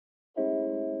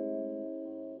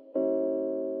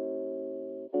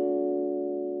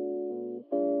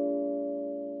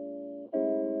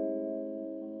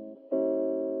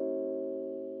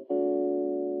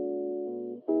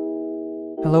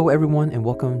Hello, everyone, and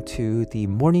welcome to the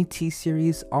Morning Tea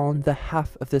series on the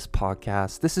half of this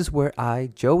podcast. This is where I,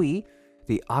 Joey,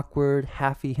 the awkward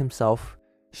halfie himself,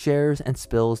 shares and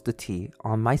spills the tea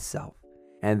on myself.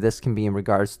 And this can be in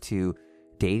regards to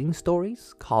dating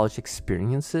stories, college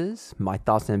experiences, my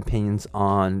thoughts and opinions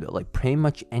on like pretty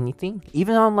much anything,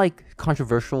 even on like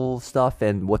controversial stuff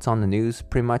and what's on the news,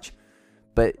 pretty much.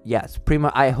 But yes, pretty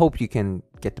much, I hope you can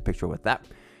get the picture with that.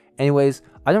 Anyways,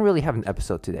 I don't really have an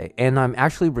episode today, and I'm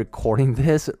actually recording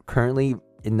this currently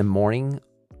in the morning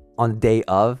on the day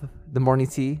of the morning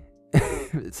tea.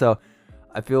 So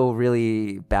I feel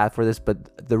really bad for this,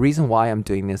 but the reason why I'm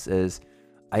doing this is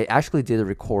I actually did a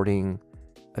recording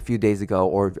a few days ago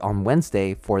or on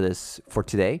Wednesday for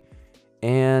today,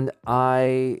 and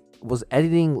I was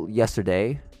editing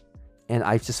yesterday, and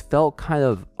I just felt kind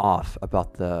of off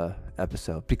about the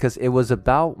episode because it was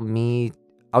about me.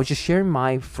 I was just sharing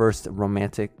my first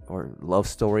romantic or love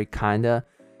story, kinda.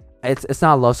 It's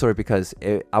not a love story because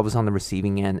I was on the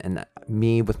receiving end, and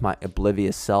me with my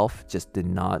oblivious self just did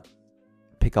not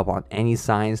pick up on any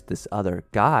signs this other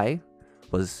guy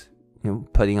was,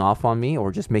 putting off on me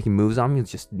or just making moves on me.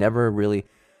 Just never really,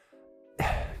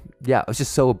 I was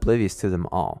just so oblivious to them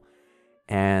all.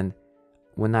 And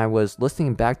when I was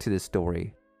listening back to this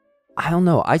story, I don't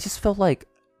know, I just felt like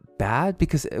bad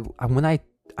because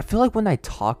I feel like when I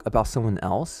talk about someone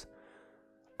else,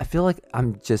 I feel like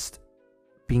I'm just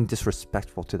being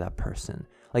disrespectful to that person.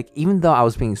 Like, even though I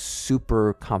was being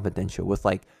super confidential with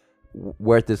like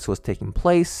where this was taking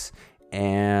place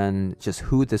and just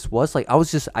who this was, like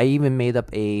I even made up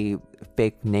a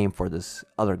fake name for this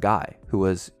other guy who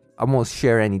was, I won't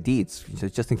share any deeds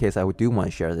just in case I do want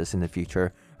to share this in the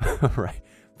future, right?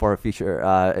 For a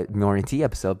future Morning Tea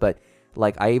episode. But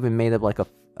like, I even made up like a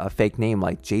fake name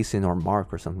like Jason or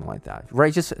Mark or something like that,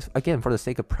 right? Just again for the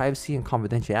sake of privacy and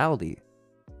confidentiality.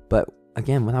 But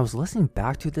again, when I was listening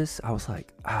back to this, I was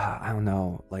like, I don't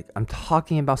know, like I'm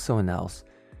talking about someone else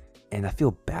and I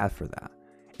feel bad for that.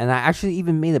 And I actually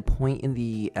even made a point in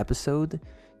the episode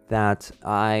that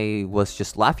I was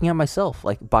just laughing at myself.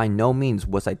 Like, by no means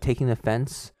was I taking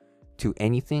offense to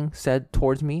anything said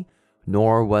towards me,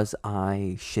 nor was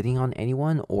I shitting on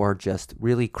anyone or just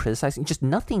really criticizing, just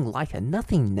nothing like that,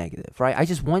 nothing negative, right? I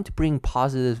just want to bring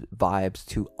positive vibes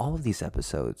to all of these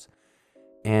episodes.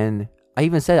 And I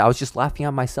even said I was just laughing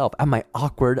at myself, at my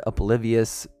awkward,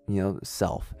 oblivious,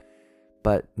 self.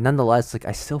 But nonetheless, like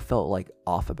I still felt like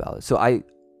off about it. So I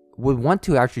would want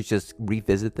to actually just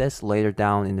revisit this later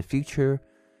down in the future.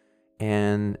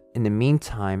 And in the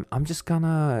meantime, I'm just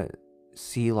gonna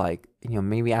see like,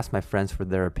 maybe ask my friends for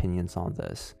their opinions on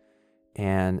this.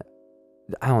 And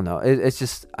I don't know, it's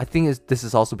just, I think this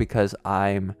is also because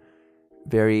I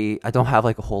don't have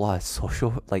like a whole lot of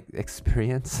social like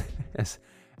experience as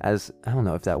I don't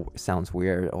know if that sounds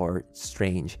weird or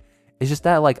strange. It's just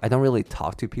that like I don't really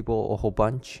talk to people a whole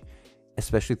bunch,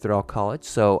 especially throughout college.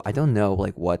 So I don't know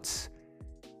like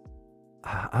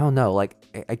I don't know, like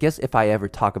I guess if I ever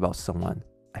talk about someone,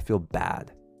 I feel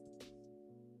bad.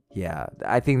 Yeah,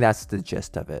 I think that's the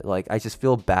gist of it. Like, I just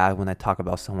feel bad when I talk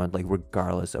about someone, like,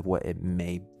 regardless of what it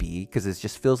may be, because it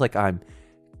just feels like I'm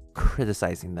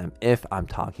criticizing them if I'm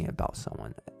talking about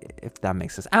someone, if that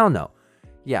makes sense. I don't know.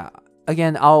 Yeah,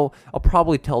 again, I'll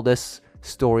probably tell this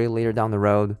story later down the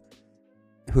road.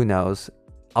 Who knows?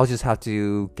 I'll just have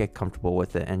to get comfortable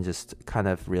with it and just kind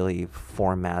of really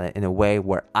format it in a way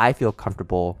where I feel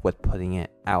comfortable with putting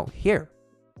it out here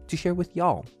to share with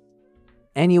y'all.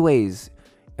 Anyways,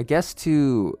 I guess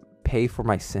to pay for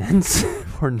my sins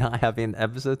for not having an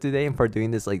episode today and for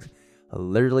doing this like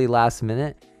literally last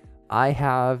minute, I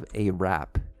have a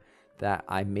rap that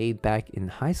I made back in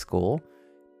high school,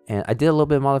 and I did a little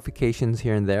bit of modifications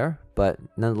here and there, but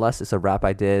nonetheless, it's a rap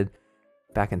I did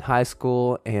back in high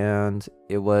school, and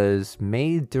it was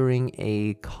made during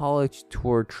a college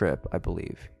tour trip, I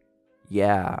believe.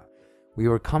 Yeah, we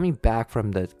were coming back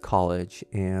from the college,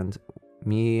 and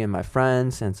me and my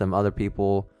friends and some other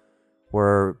people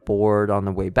were bored on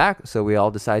the way back, so we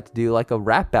all decided to do like a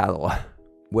rap battle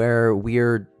where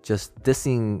we're just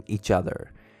dissing each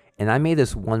other. And I made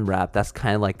this one rap that's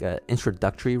kind of like an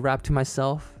introductory rap to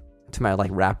myself, to my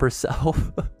like rapper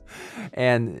self,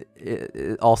 and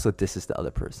it also disses the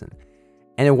other person.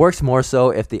 And it works more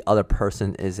so if the other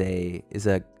person is a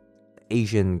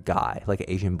Asian guy, like an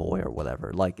Asian boy or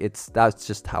whatever. Like that's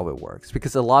just how it works,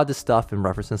 because a lot of the stuff and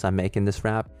references I make in this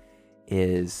rap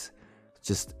is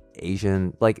just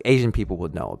Asian, like Asian people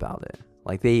would know about it.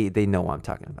 Like they know what I'm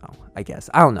talking about, I guess.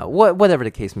 I don't know, whatever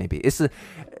the case may be.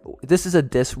 This is a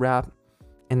diss rap,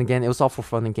 and again, it was all for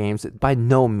fun and games. By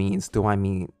no means do I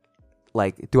mean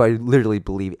like, do I literally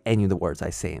believe any of the words I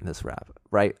say in this rap,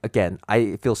 right? Again,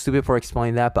 I feel stupid for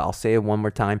explaining that, but I'll say it one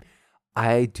more time.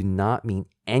 I do not mean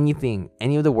any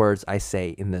of the words I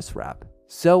say in this rap.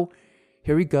 So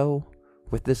here we go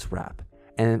with this rap.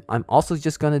 And I'm also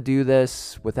just going to do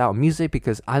this without music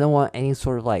because I don't want any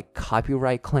sort of like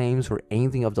copyright claims or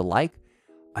anything of the like.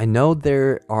 I know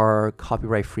there are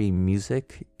copyright free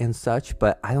music and such,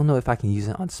 but I don't know if I can use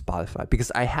it on Spotify because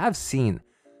I have seen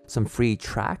some free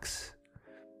tracks,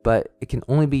 but it can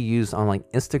only be used on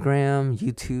like Instagram,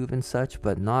 YouTube and such,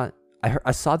 but not,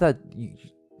 I saw that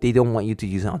they don't want you to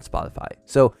use it on Spotify.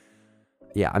 So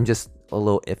yeah, I'm just a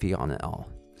little iffy on it all.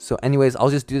 So anyways, I'll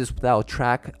just do this without a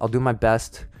track. I'll do my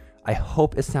best. I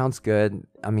hope it sounds good.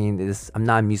 I mean, I'm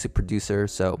not a music producer,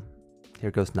 so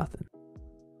here goes nothing.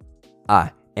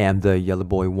 I am the yellow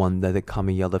boy wonder. They call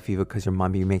me yellow fever cause your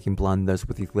mind be making blunders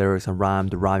with these lyrics and rhyme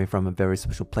deriving from a very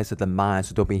special place of the mind.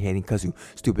 So don't be hating cause you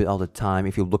stupid all the time.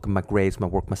 If you look at my grades, my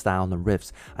work, my style, and the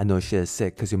riffs, I know shit is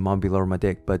sick cause your mom be lower my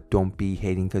dick. But don't be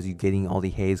hating cause you getting all the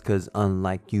haze, cause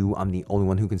unlike you, I'm the only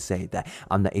one who can say that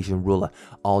I'm the Asian ruler,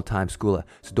 all-time schooler.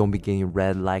 So don't be getting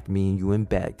red like me and you in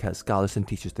bed, cause scholars and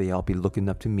teachers, they all be looking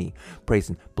up to me,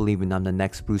 praising, believing I'm the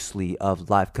next Bruce Lee of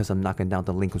life, cause I'm knocking down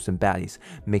delinquents and baddies,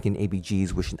 making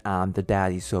ABGs, wishing I'm the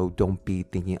daddy. So don't be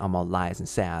thinking I'm all lies and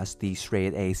sass. The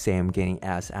straight A say I'm getting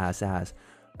ass.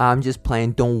 I'm just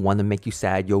playing, don't wanna make you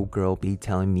sad. Yo girl be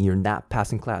telling me you're not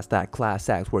passing class. That class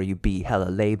acts where you be hella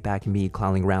laid back and me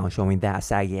clowning around, showing that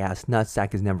saggy ass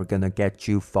nutsack is never gonna get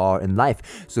you far in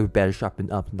life. So you better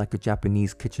sharpen up like a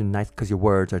Japanese kitchen knife, cause your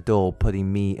words are dull,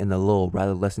 putting me in a lull.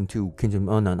 Rather listen to Kim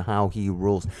Jong-un on how he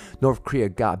rules. North Korea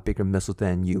got bigger missiles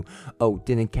than you. Oh,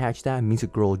 didn't catch that? Means a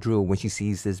girl drew when she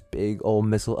sees this big old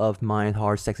missile of mine,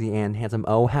 hard, sexy, and handsome.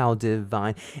 Oh, how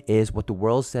divine is what the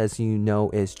world says you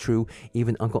know is true.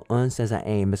 Even Uncle Un says I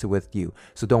ain't messing with you.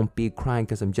 So don't be crying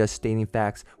cause I'm just stating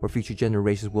facts where future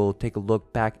generations will take a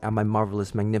look back at my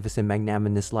marvelous, magnificent,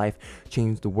 magnanimous life.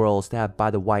 Change the world, stabbed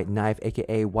by the white knife,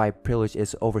 aka white privilege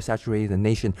is oversaturated the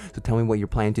nation. So tell me what you're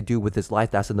planning to do with this life,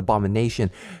 that's an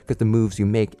abomination. Cause the moves you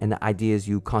make and the ideas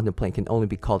you contemplate can only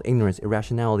be called ignorance,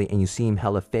 irrationality, and you seem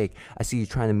hella fake. I see you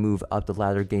trying to move up the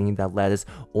ladder, gaining that lettuce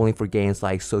only for gains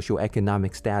like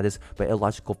socioeconomic status, but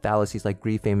illogical fallacies like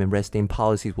greed, fame, and red stain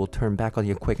policies will turn back on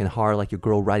you quick and hard like your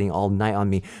girl writing all night on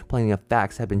me. Plenty of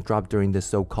facts have been dropped during this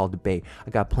so-called debate. I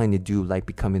got plenty to do like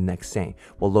becoming the next saint.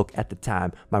 Well, look at the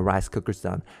time, my rice cooker's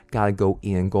done. Gotta go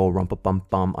eat and go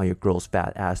rumpa-bum-bum on your girl's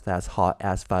fat ass, that's hot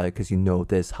ass fire, cause you know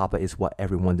this hoppa is what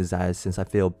everyone desires. Since I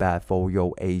feel bad for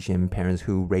your Asian parents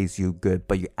who raised you good,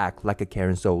 but you act like a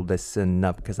Karen, so listen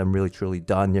up cause I'm really truly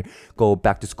done here. Go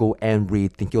back to school and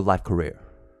rethink your life career.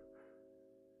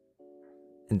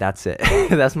 And that's it.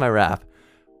 That's my rap.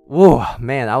 Whoa,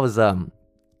 man, I was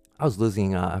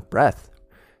losing breath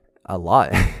a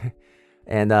lot.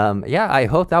 And yeah, I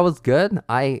hope that was good.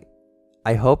 I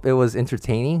hope it was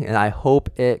entertaining, and I hope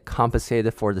it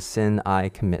compensated for the sin I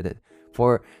committed.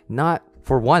 For not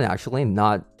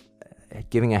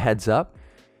giving a heads up,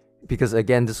 because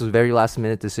again, this was a very last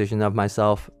minute decision of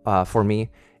myself for me.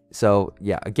 So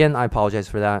yeah, again, I apologize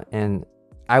for that, and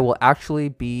I will actually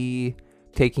be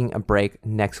taking a break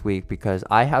next week because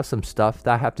I have some stuff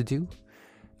that I have to do,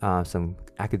 some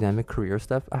academic career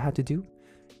stuff I have to do,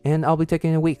 and I'll be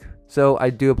taking a week. So I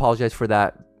do apologize for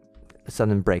that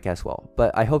sudden break as well,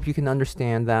 but I hope you can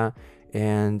understand that,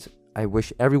 and I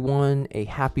wish everyone a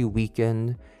happy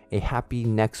weekend, a happy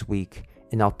next week,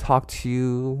 and I'll talk to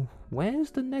you. When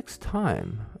is the next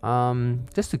time?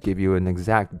 Just to give you an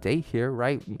exact date here,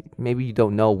 right? Maybe you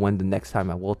don't know when the next time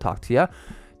I will talk to you.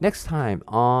 Next time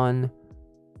on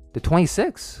the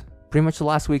 26th, pretty much the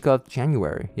last week of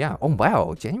January. Yeah. Oh,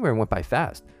 wow. January went by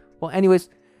fast. Well, anyways,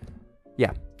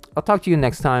 yeah. I'll talk to you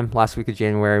next time, last week of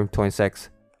January 26th,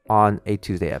 on a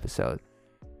Tuesday episode.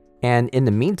 And in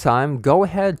the meantime, go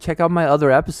ahead, check out my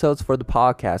other episodes for the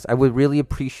podcast. I would really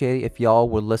appreciate it if y'all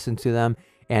would listen to them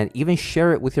and even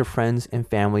share it with your friends and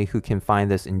family who can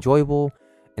find this enjoyable,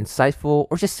 insightful,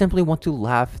 or just simply want to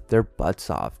laugh their butts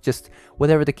off. Just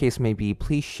whatever the case may be,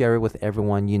 please share it with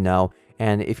everyone you know.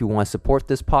 And if you want to support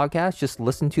this podcast, just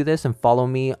listen to this and follow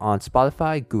me on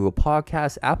Spotify, Google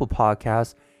Podcasts, Apple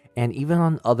Podcasts, and even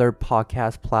on other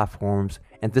podcast platforms.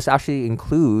 And this actually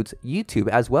includes YouTube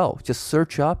as well. Just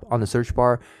search up on the search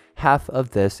bar Half of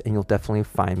This and you'll definitely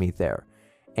find me there.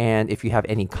 And if you have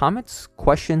any comments,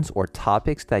 questions, or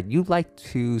topics that you'd like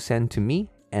to send to me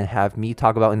and have me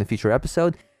talk about in the future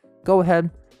episode, go ahead,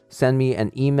 send me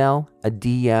an email, a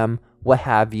DM, what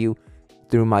have you,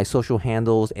 through my social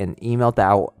handles and email that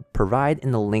I'll provide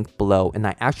in the link below. And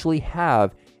I actually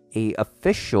have a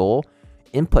official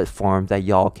input form that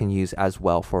y'all can use as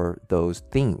well for those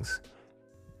things.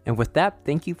 And with that,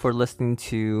 thank you for listening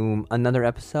to another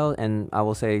episode. And I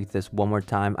will say this one more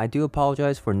time. I do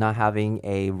apologize for not having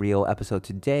a real episode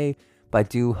today, but I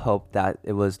do hope that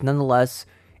it was nonetheless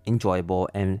enjoyable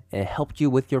and it helped you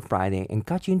with your Friday and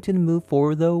got you into the mood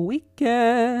for the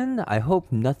weekend. I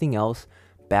hope nothing else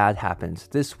bad happens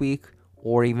this week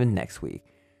or even next week.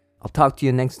 I'll talk to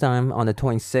you next time on the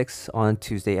 26th on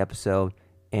Tuesday episode,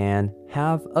 and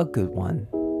have a good one.